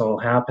this all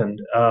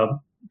happened.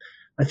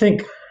 I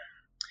think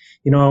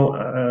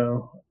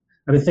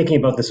I've been thinking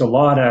about this a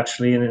lot,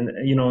 actually, and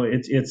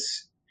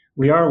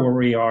we are where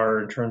we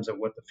are in terms of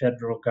what the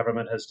federal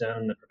government has done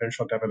and the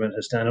provincial government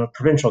has done, or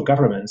provincial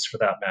governments for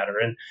that matter,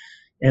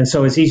 and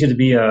so it's easy to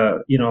be I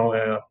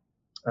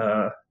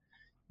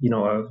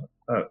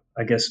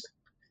guess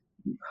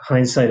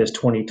hindsight is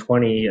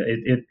 2020.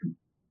 It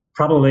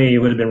probably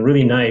would have been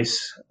really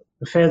nice.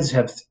 The feds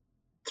have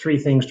three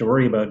things to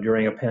worry about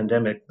during a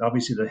pandemic.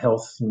 Obviously, the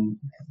health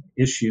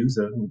issues,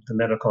 the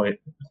medical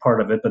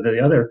part of it, but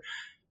the other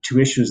two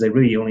issues they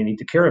really only need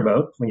to care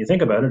about, when you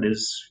think about it,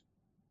 is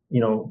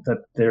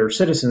that their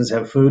citizens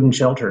have food and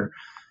shelter.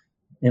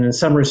 And in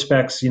some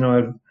respects, it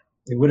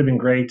would have been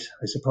great,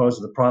 I suppose,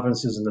 if the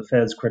provinces and the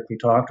feds quickly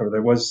talked, or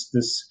there was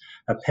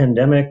a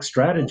pandemic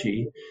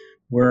strategy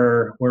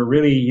where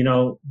really,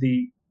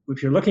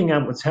 if you're looking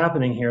at what's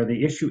happening here,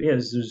 the issue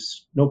is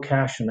there's no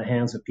cash in the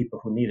hands of people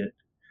who need it.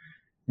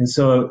 And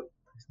so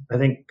I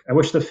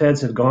wish the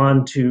feds had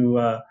gone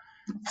to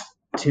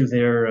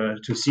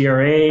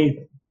CRA,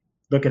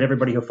 look at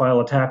everybody who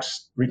filed a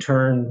tax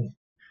return,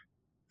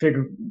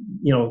 figure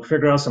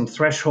out some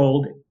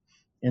threshold,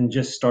 and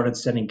just started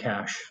sending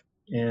cash.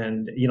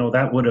 And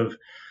that would have,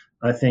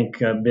 I think,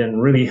 been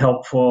really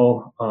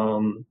helpful.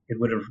 It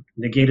would have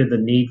negated the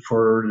need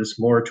for this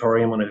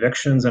moratorium on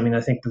evictions. I mean,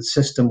 I think the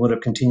system would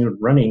have continued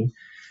running,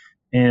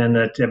 and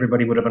that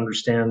everybody would have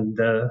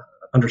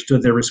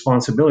understood their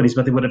responsibilities,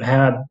 but they would have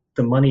had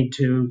the money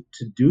to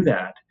do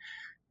that.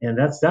 And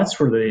that's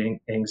where the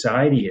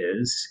anxiety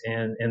is,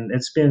 and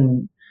it's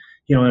been,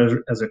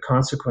 as a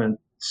consequence,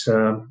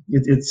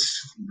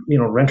 it's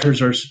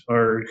renters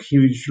are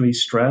hugely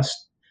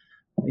stressed.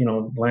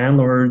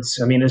 Landlords.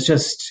 I mean, I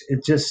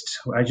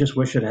just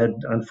wish it had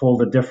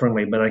unfolded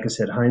differently. But like I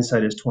said,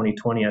 hindsight is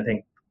 20/20. I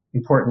think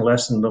important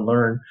lesson to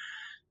learn.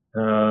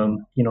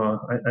 I'm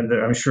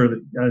sure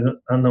that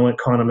I'm no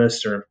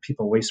economist or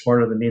people way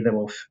smarter than me that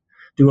will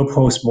do a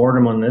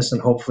post-mortem on this,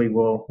 and hopefully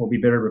we'll be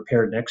better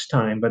prepared next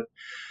time. But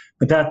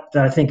that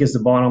I think is the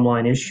bottom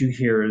line issue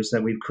here, is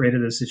that we've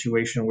created a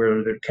situation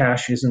where the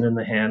cash isn't in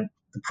the hand.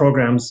 The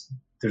programs,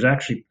 they're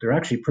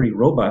actually pretty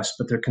robust,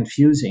 but they're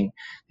confusing.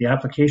 The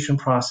application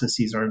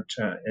processes aren't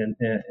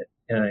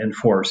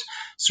enforced.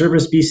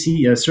 Service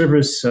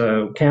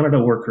Canada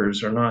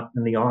workers are not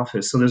in the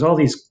office, so there's all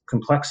these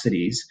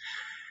complexities.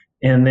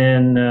 And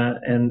then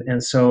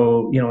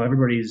so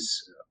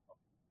everybody's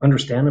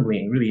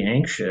understandably really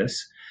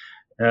anxious.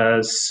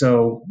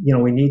 So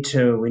we need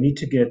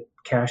to get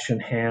cash in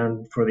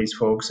hand for these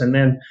folks, and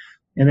then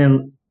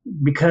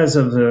because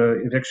of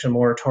the eviction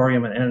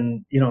moratorium,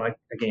 and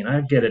again, I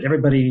get it.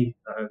 Everybody,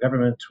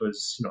 government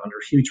was under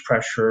huge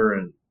pressure,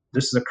 and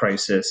this is a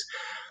crisis.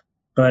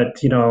 But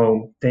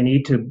they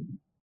need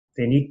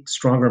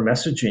stronger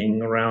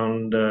messaging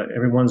around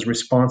everyone's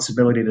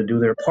responsibility to do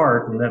their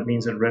part, and that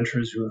means that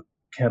renters who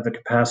have the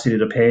capacity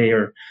to pay,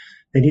 or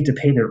they need to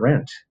pay their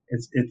rent.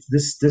 It's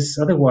this.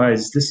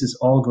 Otherwise, this is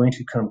all going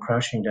to come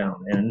crashing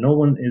down, and no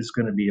one is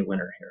going to be a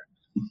winner here.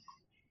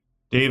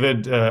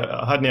 David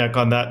Hudniak,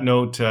 on that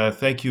note,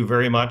 thank you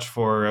very much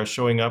for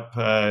showing up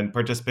and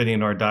participating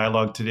in our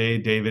dialogue today.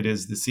 David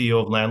is the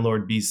CEO of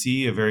Landlord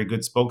BC, a very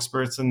good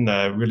spokesperson,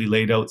 really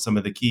laid out some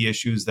of the key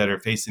issues that are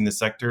facing the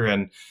sector.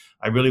 And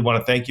I really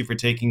want to thank you for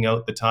taking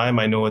out the time.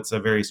 I know it's a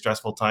very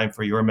stressful time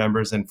for your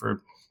members and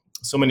for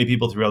so many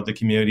people throughout the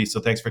community.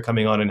 So thanks for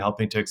coming on and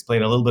helping to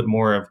explain a little bit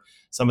more of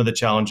some of the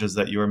challenges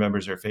that your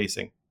members are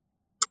facing.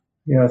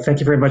 Yeah, thank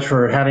you very much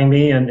for having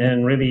me.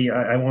 And really,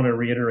 I want to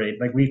reiterate,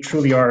 we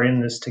truly are in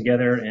this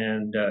together.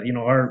 And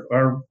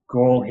our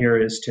goal here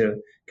is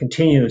to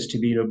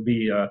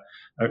be a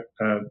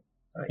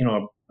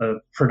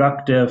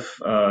productive,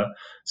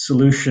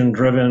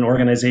 solution-driven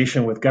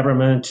organization with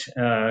government,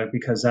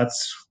 because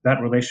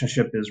that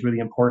relationship is really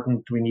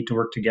important. We need to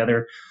work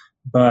together,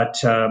 but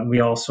we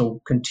also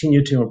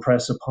continue to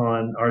impress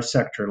upon our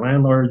sector.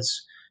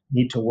 Landlords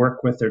need to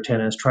work with their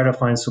tenants, try to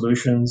find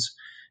solutions.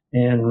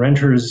 And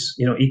renters,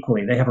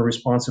 equally, they have a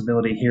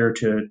responsibility here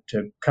to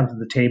come to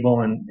the table,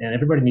 and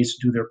everybody needs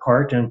to do their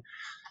part. And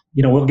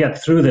we'll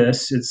get through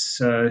this. It's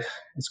going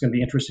to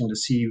be interesting to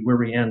see where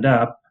we end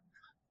up.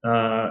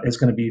 It's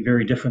going to be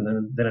very different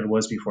than it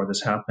was before this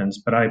happens.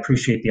 But I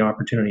appreciate the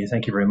opportunity.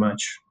 Thank you very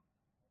much.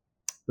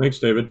 Thanks,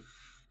 David.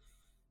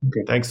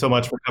 Okay. Thanks so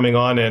much for coming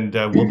on, and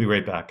we'll be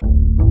right back.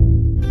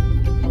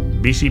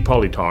 BC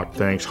Polytalk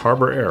thanks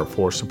Harbour Air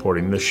for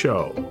supporting the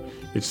show.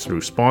 It's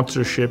through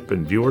sponsorship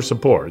and viewer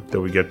support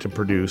that we get to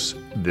produce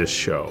this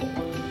show.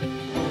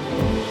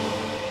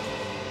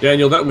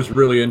 Daniel, that was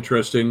really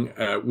interesting.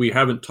 We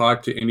haven't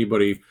talked to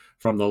anybody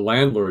from the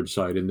landlord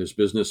side in this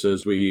business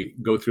as we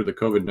go through the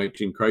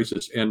COVID-19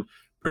 crisis. And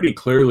pretty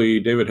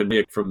clearly, David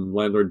Hudniak from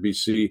Landlord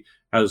BC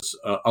has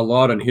a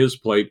lot on his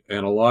plate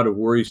and a lot of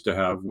worries to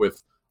have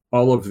with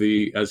all of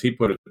the, as he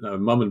put it,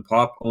 mom and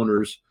pop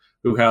owners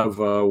who have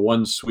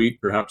one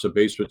suite, perhaps a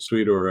basement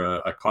suite or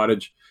a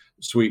cottage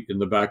suite in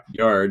the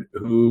backyard,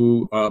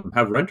 who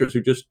have renters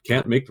who just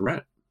can't make the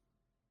rent.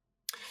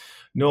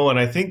 No, and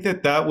I think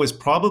that was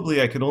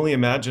probably, I could only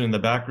imagine in the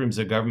back rooms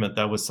of government,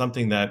 that was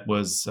something that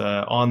was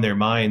on their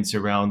minds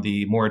around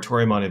the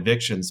moratorium on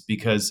evictions.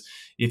 Because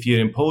if you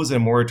impose a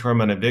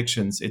moratorium on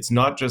evictions, it's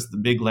not just the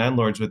big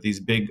landlords with these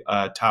big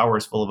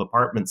towers full of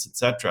apartments,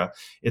 etc.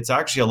 It's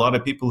actually a lot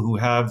of people who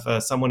have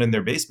someone in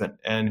their basement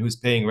and who's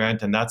paying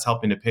rent, and that's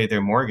helping to pay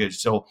their mortgage.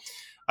 So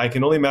I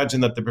can only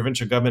imagine that the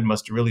provincial government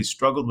must have really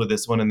struggled with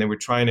this one, and they were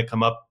trying to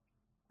come up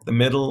the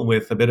middle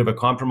with a bit of a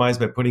compromise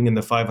by putting in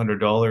the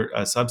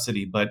 $500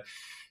 subsidy. But,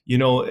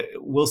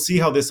 we'll see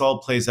how this all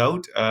plays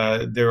out.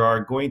 There are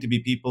going to be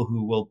people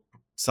who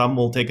some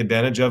will take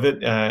advantage of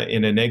it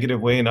in a negative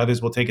way, and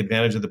others will take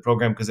advantage of the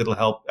program because it'll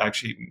help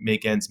actually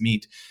make ends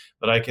meet.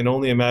 But I can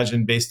only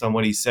imagine, based on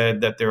what he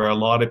said, that there are a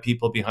lot of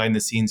people behind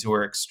the scenes who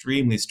are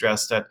extremely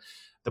stressed at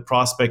the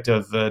prospect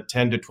of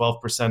 10 to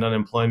 12%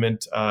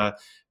 unemployment.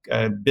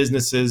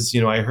 Businesses,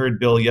 I heard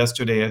Bill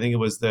yesterday, I think it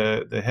was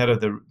the head of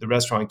the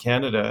Restaurant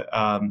Canada,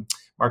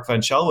 Mark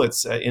Van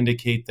Schelwitz,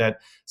 indicate that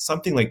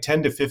something like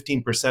 10 to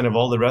 15% of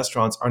all the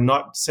restaurants are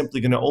not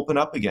simply going to open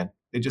up again.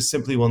 They just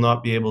simply will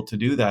not be able to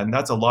do that. And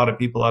that's a lot of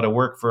people out of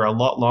work for a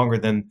lot longer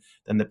than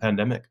the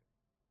pandemic.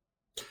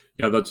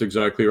 Yeah, that's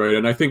exactly right.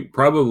 And I think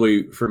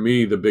probably for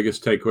me, the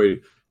biggest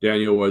takeaway,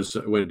 Daniel, was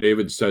when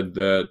David said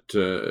that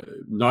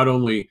not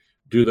only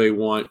do they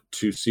want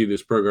to see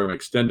this program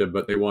extended,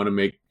 but they want to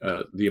make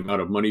the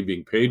amount of money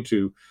being paid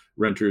to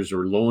renters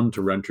or loaned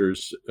to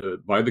renters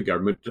by the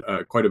government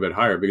quite a bit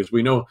higher, because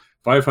we know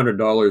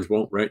 $500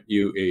 won't rent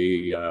you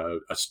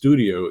a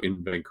studio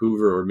in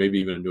Vancouver or maybe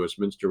even in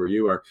Westminster where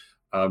you are.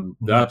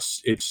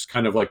 It's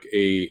kind of like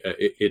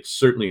it's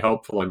certainly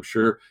helpful, I'm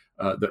sure,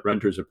 that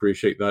renters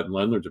appreciate that and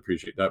landlords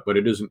appreciate that, but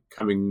it isn't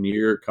coming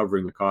near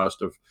covering the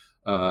cost of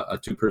a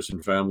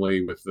two-person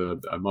family with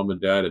a mom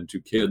and dad and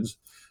two kids.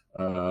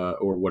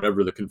 Or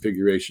whatever the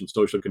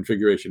social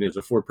configuration is.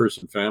 A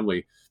four-person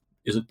family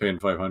isn't paying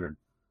 $500.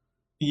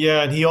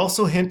 Yeah, and he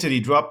also hinted, he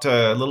dropped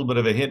a little bit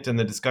of a hint in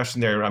the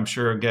discussion there, I'm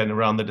sure, again,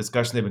 around the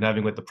discussion they've been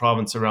having with the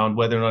province around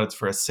whether or not it's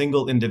for a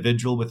single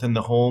individual within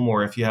the home,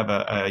 or if you have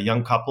a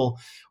young couple,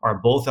 are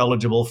both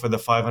eligible for the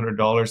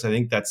 $500. I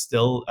think that's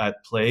still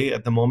at play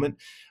at the moment.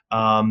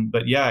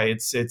 But yeah,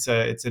 it's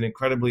an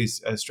incredibly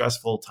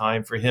stressful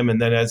time for him.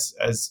 And then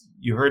as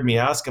you heard me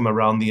ask him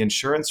around the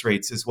insurance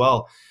rates as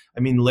well, I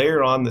mean,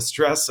 layer on the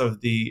stress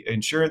of the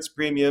insurance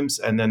premiums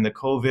and then the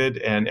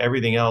COVID and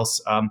everything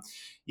else.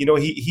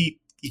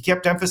 He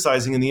kept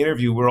emphasizing in the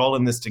interview, we're all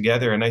in this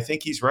together. And I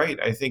think he's right.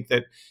 I think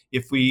that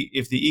if the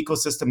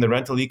ecosystem, the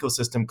rental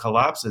ecosystem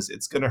collapses,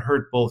 it's going to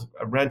hurt both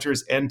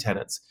renters and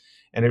tenants.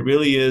 And it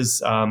really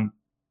is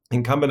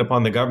incumbent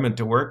upon the government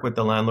to work with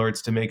the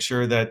landlords to make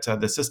sure that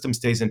the system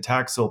stays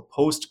intact. So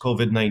post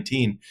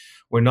COVID-19,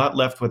 we're not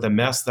left with a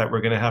mess that we're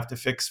going to have to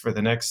fix for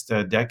the next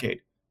decade.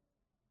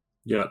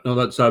 Yeah, no,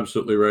 that's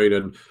absolutely right.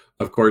 And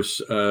of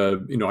course,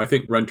 I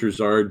think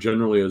renters are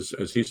generally,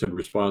 as he said,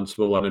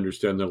 responsible and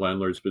understand the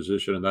landlord's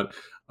position and that.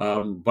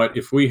 But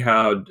if we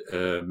had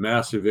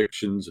mass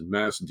evictions and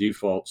mass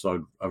defaults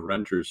of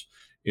renters,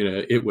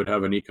 it would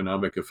have an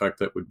economic effect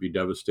that would be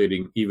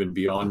devastating even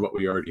beyond what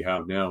we already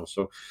have now.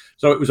 So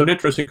it was an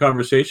interesting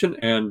conversation,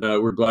 and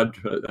we're glad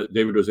that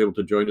David was able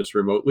to join us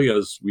remotely,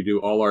 as we do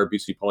all our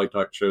BC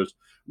Polytalk shows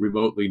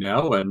remotely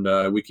now,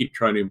 and we keep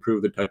trying to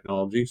improve the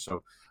technology.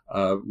 So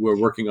we're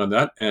working on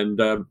that,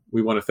 and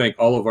we want to thank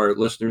all of our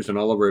listeners and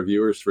all of our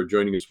viewers for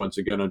joining us once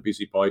again on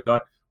BC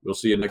Polytalk. We'll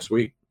see you next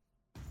week.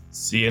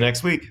 See you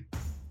next week.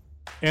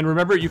 And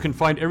remember, you can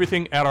find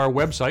everything at our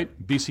website,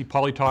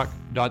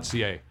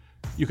 bcpolytalk.ca.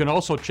 You can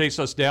also chase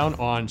us down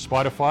on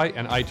Spotify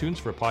and iTunes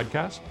for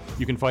podcasts.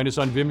 You can find us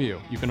on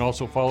Vimeo. You can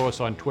also follow us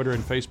on Twitter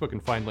and Facebook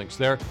and find links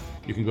there.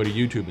 You can go to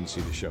YouTube and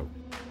see the show.